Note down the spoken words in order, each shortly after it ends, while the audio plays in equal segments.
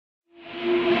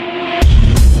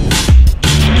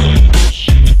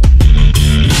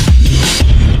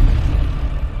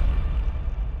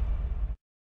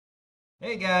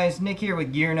guys, Nick here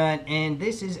with GearNut, and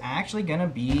this is actually going to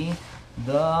be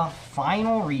the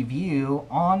final review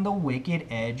on the Wicked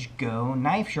Edge Go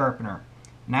knife sharpener.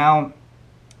 Now,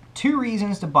 two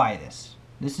reasons to buy this.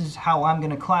 This is how I'm going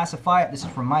to classify it. This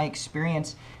is from my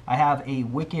experience. I have a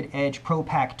Wicked Edge Pro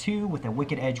Pack 2 with a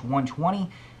Wicked Edge 120,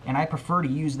 and I prefer to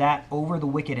use that over the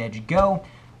Wicked Edge Go.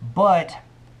 But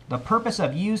the purpose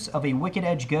of use of a Wicked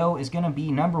Edge Go is going to be,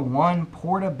 number one,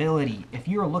 portability. If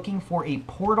you're looking for a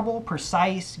portable,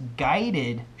 precise,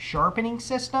 guided sharpening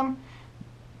system,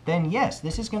 then yes,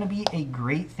 this is going to be a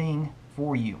great thing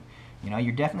for you. You know,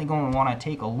 you're definitely going to want to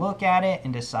take a look at it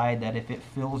and decide that if it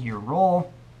fills your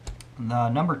role. The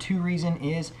number two reason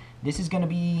is this is going to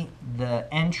be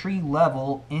the entry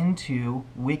level into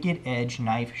Wicked Edge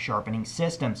knife sharpening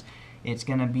systems. It's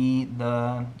going to be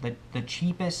the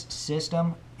cheapest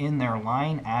system in their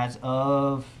line as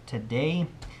of today.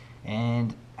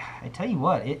 And I tell you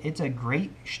what, it's a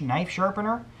great knife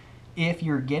sharpener. If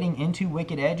you're getting into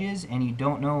Wicked Edges and you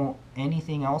don't know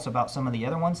anything else about some of the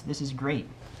other ones, this is great.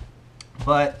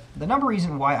 But the number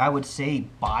reason why I would say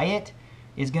buy it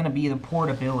is going to be the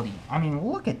portability. I mean,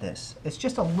 look at this. It's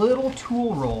just a little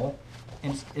tool roll.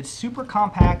 It's super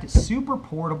compact. It's super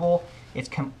portable. It's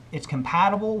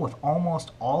compatible with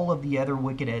almost all of the other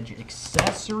Wicked Edge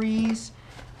accessories,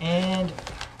 and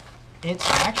it's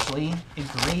actually a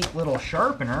great little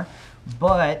sharpener.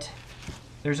 But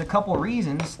there's a couple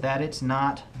reasons that it's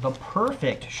not the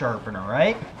perfect sharpener,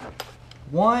 right?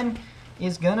 One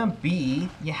is gonna be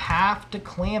you have to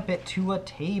clamp it to a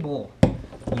table.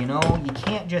 You know, you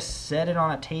can't just set it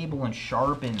on a table and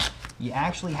sharpen. You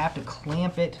actually have to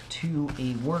clamp it to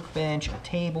a workbench, a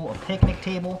table, a picnic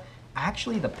table.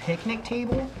 Actually, the picnic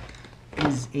table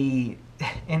is an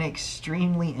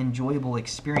extremely enjoyable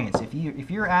experience.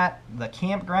 If you're at the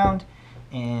campground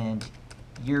and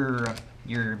you're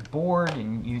bored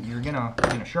and you're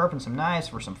gonna sharpen some knives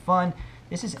for some fun,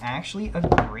 this is actually a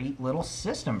great little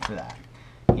system for that.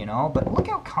 You know, but look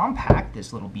how compact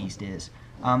this little beast is.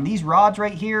 These rods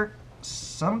right here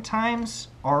sometimes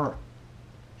are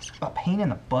a pain in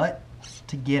the butt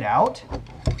to get out,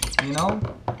 you know.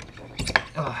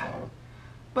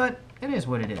 But it is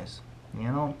what it is, you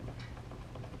know.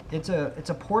 It's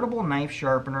a portable knife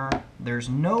sharpener. There's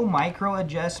no micro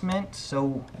adjustment,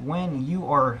 so when you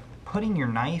are putting your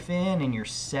knife in and you're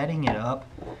setting it up,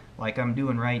 like I'm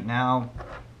doing right now,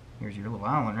 here's your little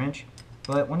Allen wrench.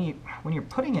 But when you're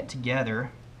putting it together,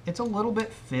 it's a little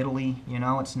bit fiddly, you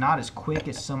know. It's not as quick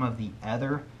as some of the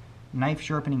other knife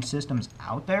sharpening systems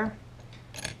out there,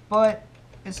 but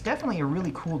it's definitely a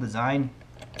really cool design.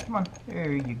 Come on,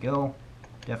 there you go.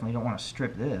 Definitely don't want to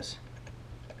strip this.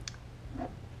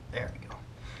 There we go.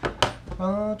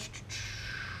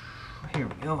 Here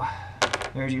we go.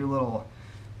 There's your little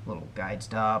guide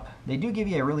stop. They do give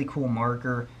you a really cool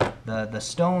marker. The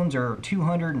stones are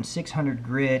 200 and 600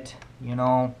 grit, you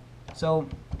know, so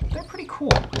they're pretty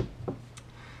cool.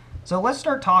 So let's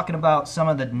start talking about some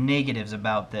of the negatives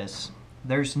about this.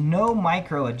 There's no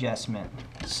micro adjustment.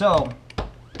 So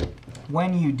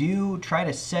when you do try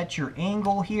to set your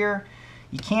angle here,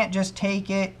 you can't just take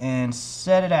it and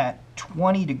set it at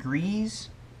 20 degrees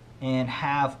and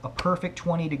have a perfect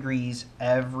 20 degrees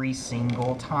every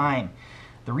single time.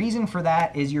 The reason for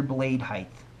that is your blade height.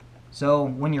 So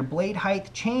when your blade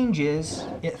height changes,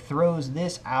 it throws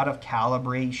this out of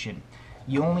calibration.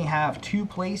 You only have two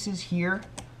places here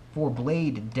for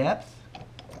blade depth.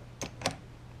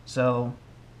 So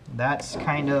that's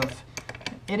kind of,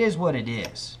 it is what it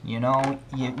is. You know,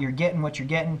 you're getting what you're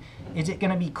getting. Is it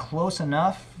going to be close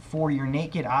enough for your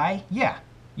naked eye? Yeah.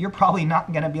 You're probably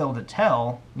not going to be able to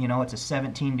tell, you know, it's a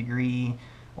 17 degree,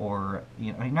 or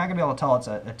you know, you're not going to be able to tell it's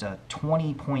a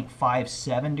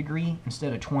 20.57 degree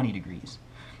instead of 20 degrees.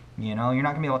 You know, you're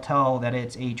not going to be able to tell that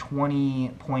it's a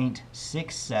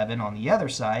 20.67 on the other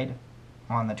side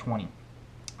on the 20.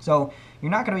 So you're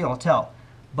not going to be able to tell.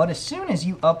 But as soon as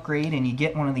you upgrade and you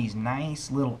get one of these nice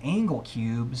little angle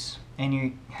cubes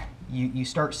and you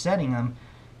start setting them,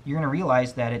 you're going to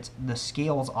realize that the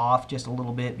scale's off just a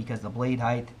little bit because of the blade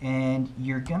height, and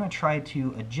you're going to try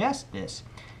to adjust this.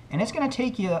 And it's going to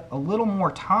take you a little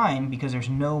more time because there's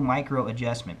no micro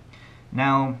adjustment.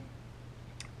 Now,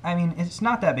 I mean, it's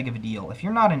not that big of a deal. If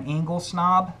you're not an angle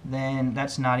snob, then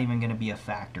that's not even going to be a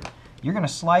factor. You're going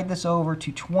to slide this over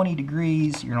to 20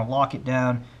 degrees. You're going to lock it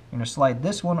down. You're going to slide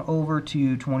this one over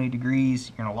to 20 degrees.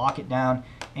 You're going to lock it down.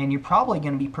 And you're probably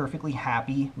going to be perfectly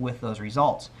happy with those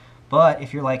results. But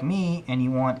if you're like me and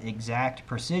you want exact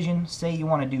precision, say you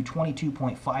want to do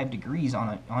 22.5 degrees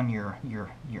on your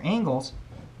angles,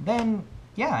 then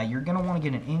yeah, you're going to want to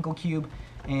get an angle cube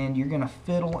and you're going to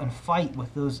fiddle and fight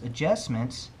with those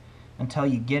adjustments until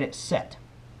you get it set.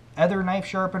 Other knife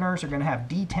sharpeners are going to have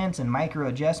detents and micro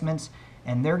adjustments,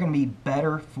 and they're going to be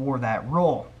better for that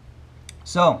role.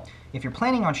 So if you're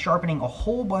planning on sharpening a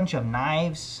whole bunch of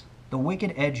knives, the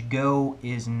Wicked Edge Go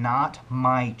is not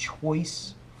my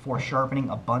choice for sharpening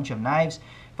a bunch of knives.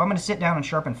 If I'm going to sit down and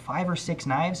sharpen 5 or 6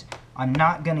 knives, I'm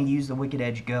not going to use the Wicked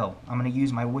Edge Go. I'm going to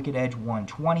use my Wicked Edge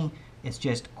 120. It's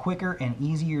just quicker and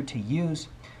easier to use.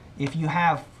 If you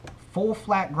have full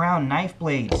flat ground knife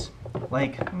blades,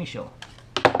 like, let me show.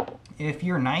 If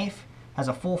your knife has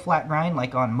a full flat grind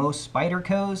like on most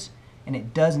Spydercos, and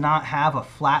it does not have a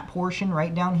flat portion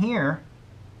right down here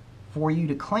for you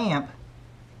to clamp,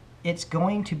 it's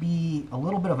going to be a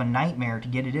little bit of a nightmare to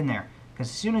get it in there. Because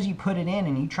as soon as you put it in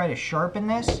and you try to sharpen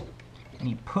this, and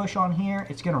you push on here,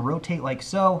 it's going to rotate like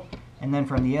so. And then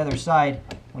from the other side,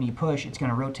 when you push, it's going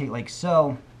to rotate like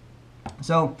so.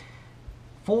 So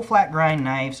full flat grind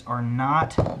knives are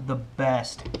not the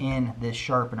best in this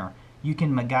sharpener. You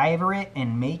can MacGyver it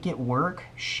and make it work,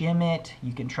 shim it.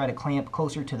 You can try to clamp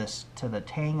closer to the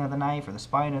tang of the knife or the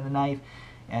spine of the knife,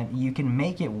 and you can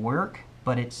make it work,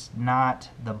 but it's not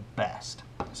the best.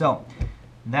 So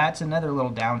that's another little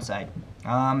downside.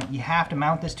 You have to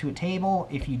mount this to a table.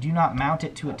 If you do not mount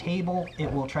it to a table,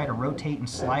 it will try to rotate and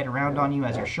slide around on you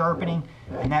as you're sharpening,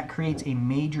 and that creates a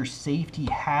major safety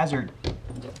hazard.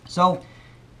 So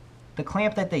the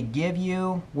clamp that they give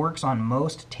you works on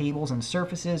most tables and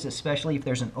surfaces, especially if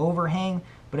there's an overhang.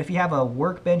 But if you have a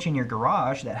workbench in your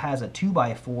garage that has a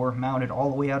 2x4 mounted all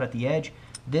the way out at the edge,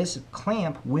 this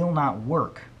clamp will not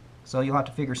work. So you'll have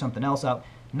to figure something else out.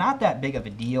 Not that big of a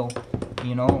deal,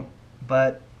 you know,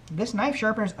 but this knife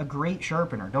sharpener is a great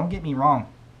sharpener, don't get me wrong.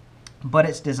 But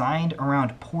it's designed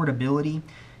around portability,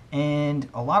 and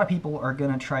a lot of people are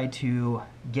going to try to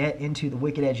get into the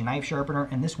Wicked Edge knife sharpener,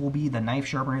 and this will be the knife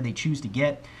sharpener they choose to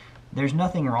get. There's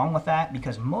nothing wrong with that,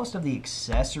 because most of the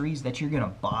accessories that you're going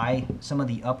to buy, some of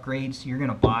the upgrades you're going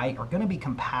to buy, are going to be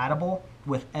compatible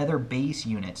with other base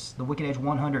units. The Wicked Edge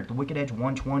 100, the Wicked Edge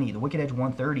 120, the Wicked Edge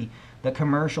 130, the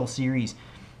commercial series.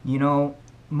 You know,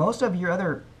 most of your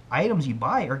other items you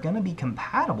buy are going to be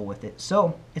compatible with it.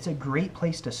 So it's a great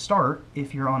place to start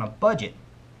if you're on a budget.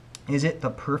 Is it the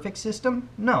perfect system?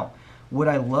 No. Would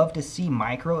I love to see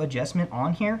micro adjustment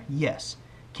on here? Yes.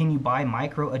 Can you buy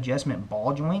micro adjustment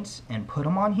ball joints and put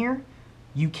them on here?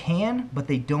 You can, but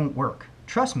they don't work.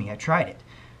 Trust me, I tried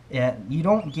it. You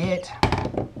don't get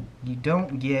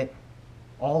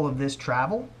all of this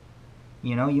travel.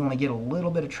 You know, you only get a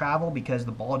little bit of travel because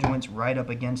the ball joint's right up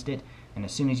against it. And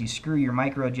as soon as you screw your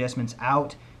micro adjustments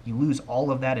out, you lose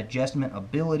all of that adjustment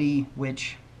ability,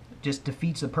 which just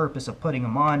defeats the purpose of putting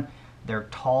them on. They're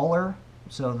taller,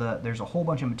 so there's a whole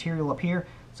bunch of material up here,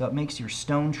 so it makes your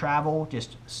stone travel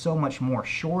just so much more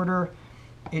shorter.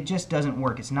 It just doesn't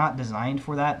work. It's not designed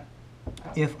for that.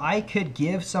 If I could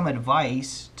give some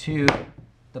advice to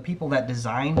the people that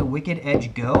designed the Wicked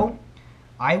Edge Go,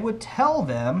 I would tell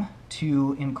them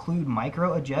to include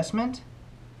micro adjustment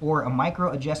or a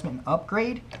micro adjustment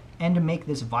upgrade, and to make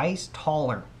this vise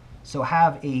taller. So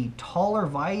have a taller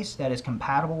vise that is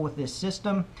compatible with this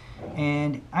system.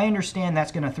 And I understand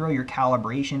that's going to throw your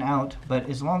calibration out, but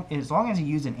as long as you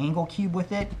use an angle cube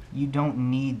with it, you don't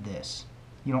need this.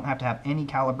 You don't have to have any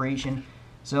calibration.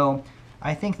 So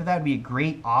I think that would be a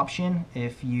great option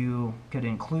if you could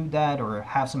include that or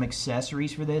have some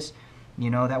accessories for this.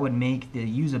 You know, that would make the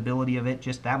usability of it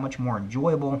just that much more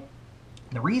enjoyable.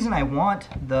 The reason I want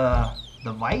the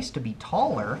vise to be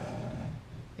taller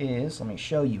is, let me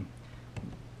show you.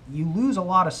 You lose a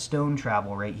lot of stone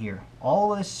travel right here.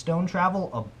 All of this stone travel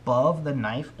above the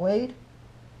knife blade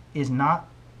is not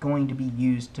going to be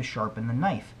used to sharpen the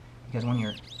knife, because when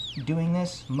you're doing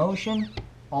this motion,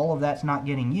 all of that's not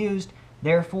getting used.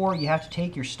 Therefore, you have to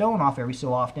take your stone off every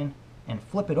so often and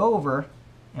flip it over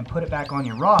and put it back on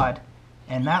your rod,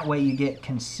 and that way you get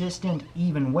consistent,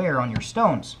 even wear on your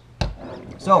stones.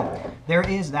 So there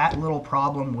is that little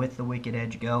problem with the Wicked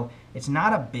Edge Go. It's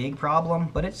not a big problem,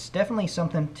 but it's definitely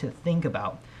something to think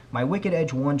about. My Wicked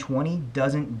Edge 120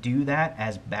 doesn't do that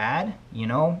as bad. You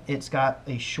know, it's got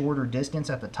a shorter distance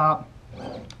at the top,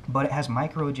 but it has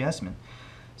micro adjustment.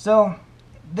 So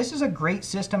this is a great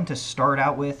system to start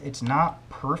out with. It's not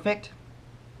perfect,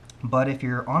 but if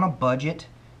you're on a budget,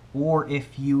 or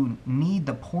if you need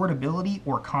the portability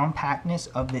or compactness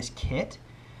of this kit,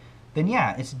 then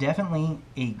yeah, it's definitely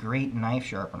a great knife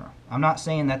sharpener. I'm not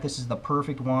saying that this is the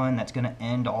perfect one that's going to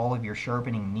end all of your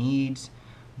sharpening needs,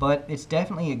 but it's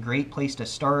definitely a great place to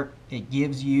start. It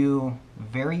gives you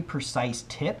very precise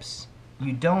tips.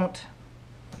 You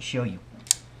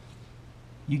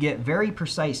get very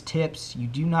precise tips. You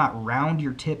do not round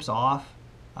your tips off.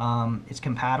 It's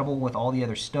compatible with all the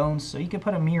other stones, so you could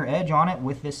put a mirror edge on it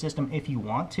with this system if you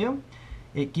want to.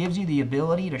 It gives you the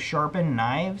ability to sharpen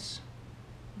knives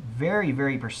very,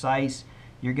 very precise.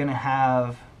 You're going to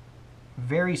have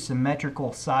very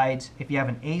symmetrical sides. If you have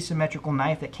an asymmetrical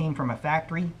knife that came from a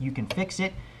factory, you can fix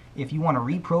it. If you want to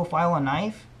reprofile a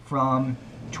knife from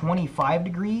 25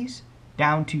 degrees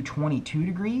down to 22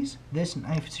 degrees, this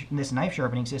knife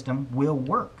sharpening system will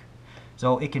work.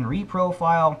 So it can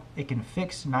reprofile, it can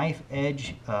fix knife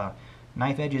edges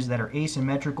that are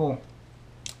asymmetrical.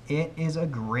 It is a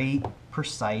great,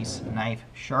 precise knife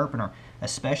sharpener,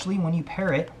 especially when you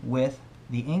pair it with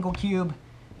the Angle Cube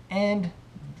and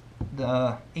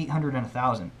the 800 and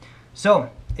 1000. So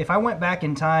if I went back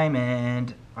in time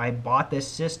and I bought this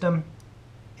system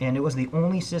and it was the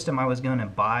only system I was going to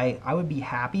buy, I would be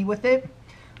happy with it.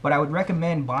 But I would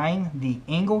recommend buying the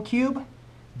Angle Cube,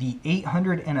 the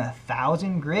 800 and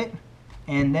 1000 grit,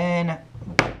 and then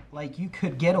like you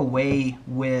could get away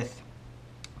with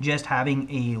just having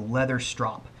a leather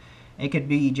strop. It could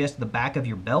be just the back of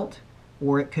your belt,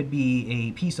 or it could be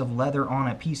a piece of leather on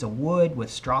a piece of wood with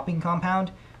stropping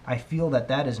compound. I feel that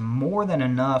that is more than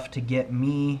enough to get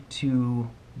me to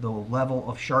the level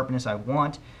of sharpness I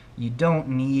want. You don't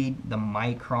need the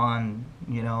micron,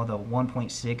 you know, the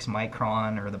 1.6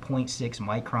 micron or the 0.6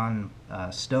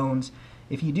 micron stones.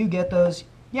 If you do get those,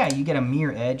 yeah, you get a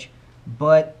mirror edge,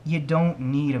 but you don't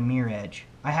need a mirror edge.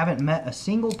 I haven't met a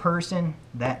single person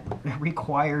that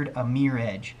required a mirror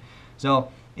edge.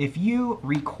 So if you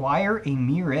require a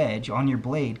mirror edge on your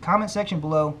blade, comment section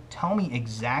below, tell me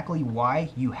exactly why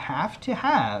you have to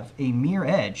have a mirror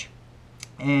edge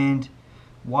and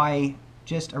why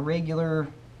just a regular,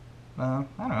 I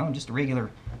don't know, just a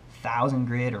regular 1000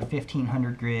 grit or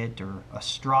 1500 grit or a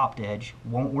stropped edge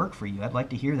won't work for you. I'd like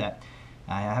to hear that.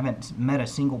 I haven't met a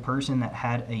single person that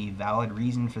had a valid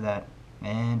reason for that.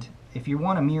 And if you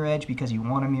want a mirror edge because you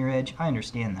want a mirror edge, I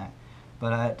understand that.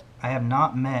 But I have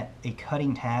not met a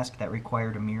cutting task that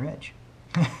required a mirror edge.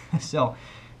 So,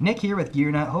 Nick here with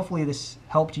Gear Nut. Hopefully this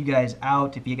helped you guys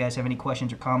out. If you guys have any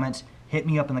questions or comments, hit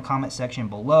me up in the comment section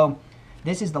below.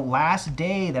 This is the last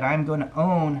day that I'm going to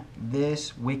own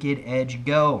this Wicked Edge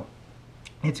Go.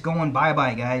 It's going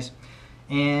bye-bye, guys.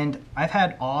 And I've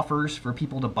had offers for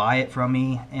people to buy it from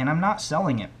me, and I'm not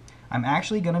selling it. I'm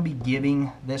actually going to be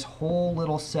giving this whole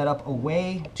little setup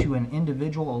away to an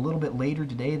individual a little bit later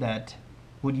today that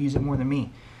would use it more than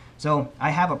me. So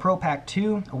I have a Pro Pack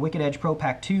 2, a Wicked Edge Pro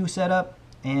Pack 2 setup,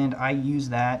 and I use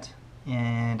that,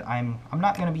 and I'm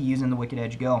not going to be using the Wicked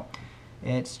Edge Go.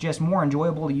 It's just more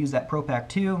enjoyable to use that Pro Pack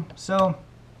 2, so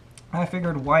I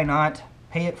figured why not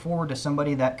pay it forward to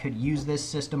somebody that could use this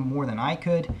system more than I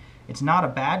could. It's not a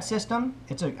bad system.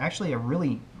 It's actually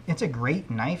a great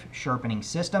knife sharpening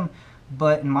system,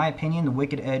 but in my opinion, the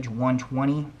Wicked Edge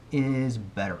 120 is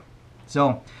better.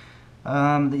 So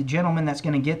the gentleman that's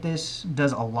going to get this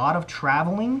does a lot of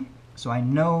traveling, so I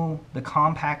know the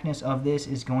compactness of this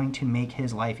is going to make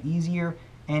his life easier,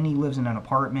 and he lives in an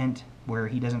apartment where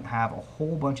he doesn't have a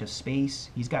whole bunch of space.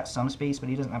 He's got some space, but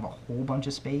he doesn't have a whole bunch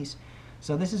of space.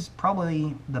 So this is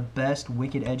probably the best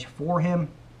Wicked Edge for him.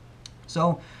 So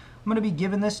I'm going to be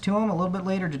giving this to him a little bit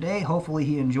later today. Hopefully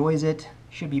he enjoys it.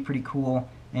 Should be pretty cool.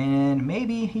 And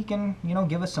maybe he can, you know,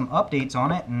 give us some updates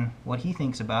on it and what he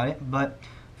thinks about it. But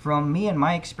from me and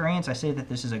my experience, I say that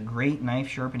this is a great knife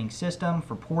sharpening system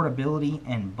for portability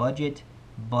and budget.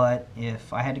 But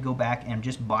if I had to go back and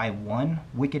just buy one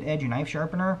Wicked Edge knife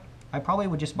sharpener, I probably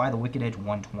would just buy the Wicked Edge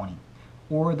 120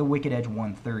 or the Wicked Edge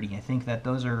 130. I think that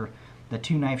those are the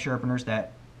two knife sharpeners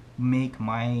that make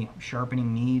my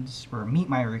sharpening needs, or meet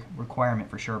my requirement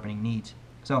for sharpening needs.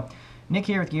 So, Nick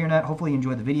here with Gear Nut. Hopefully you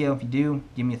enjoyed the video. If you do,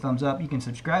 give me a thumbs up. You can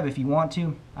subscribe if you want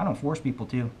to. I don't force people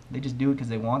to. They just do it because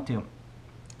they want to.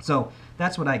 So,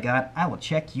 that's what I got. I will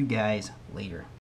check you guys later.